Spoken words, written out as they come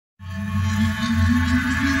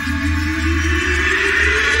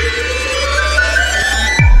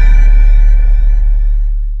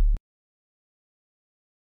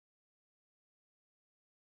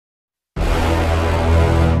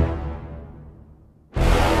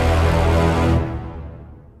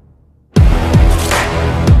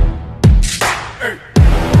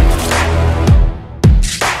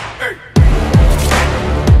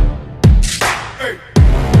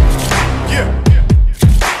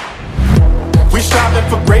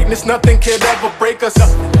greatness, nothing can ever break us.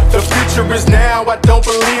 The future is now, I don't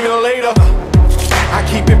believe in later. I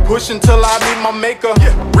keep it pushing till I meet my maker.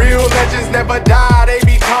 Real legends never die, they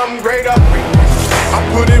become greater. I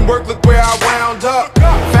put in work, look where I wound up.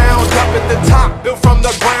 Found up at the top, built from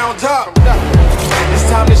the ground up. It's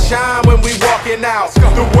time to shine when we walking out.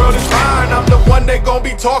 The world is mine, I'm the one they gon'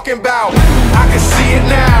 be talking about. I can see it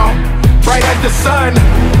now, bright as the sun.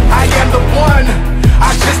 I am the one,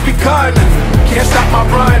 I just begun. Can't stop my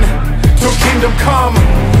run, till kingdom come.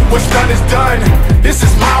 What's done is done, this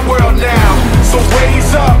is my world now. So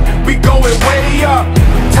raise up, we going way up.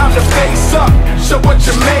 Time to face up, show what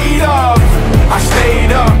you're made of. I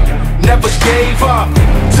stayed up, never gave up,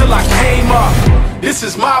 till I came up. This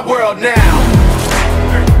is my world now.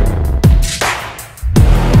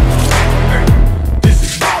 This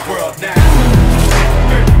is my world now.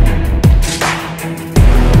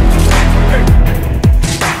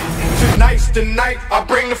 Tonight's the night, I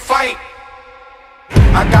bring the fight.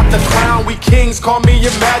 I got the crown, we kings, call me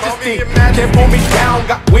your majesty. Can't pull me down,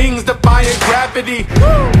 got wings defying gravity.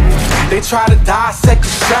 They try to dissect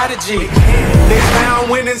the strategy. They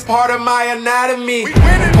found winning's part of my anatomy.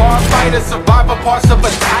 Part fighter, survivor, parts of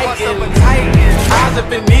a titan. Eyes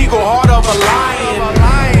of an eagle, heart of a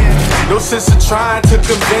lion. No sense of trying to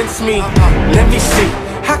convince me. Let me see,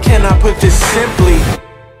 how can I put this simply?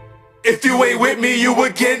 If you ain't with me, you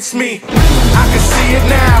against me. I can see it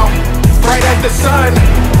now, bright as the sun.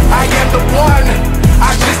 I am the one,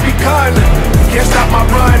 I just begun. Can't stop my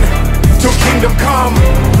run, till kingdom come.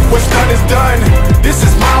 What's done is done, this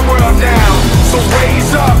is my world now. So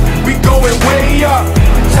raise up, we going way up.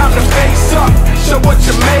 Time to face up, show what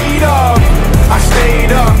you're made of. I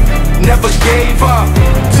stayed up, never gave up,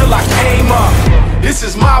 till I came up. This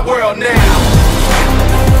is my world now.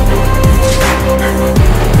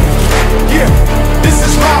 Yeah, this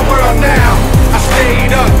is my world now. I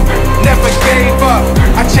stayed up, never gave up.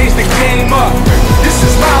 I changed the game up. This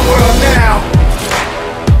is my world now.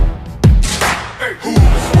 Hey,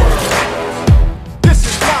 whose world? This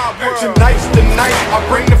is my world. Tonight's the night, I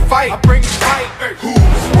bring the fight. Hey,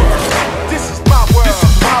 whose world? This is my world. This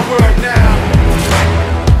is my world now.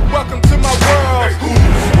 Welcome to my world. Hey,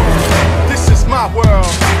 whose world? This is my world.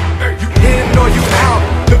 Hey, you in or you out?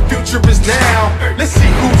 The future is now. Let's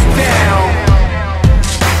see who's down.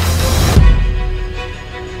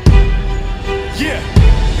 Yeah.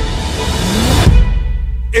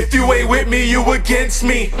 If you ain't with me, you against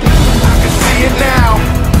me. I can see it now,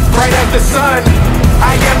 bright as the sun.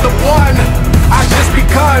 I am the one, I just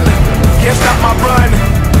begun. Can't stop my run,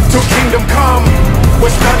 till kingdom come.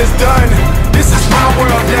 What's done is done, this is my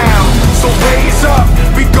world now. So raise up,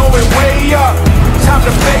 we going way up. Time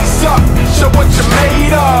to face up, show what you're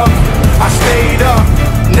made of. I stayed up,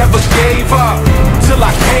 never gave up, till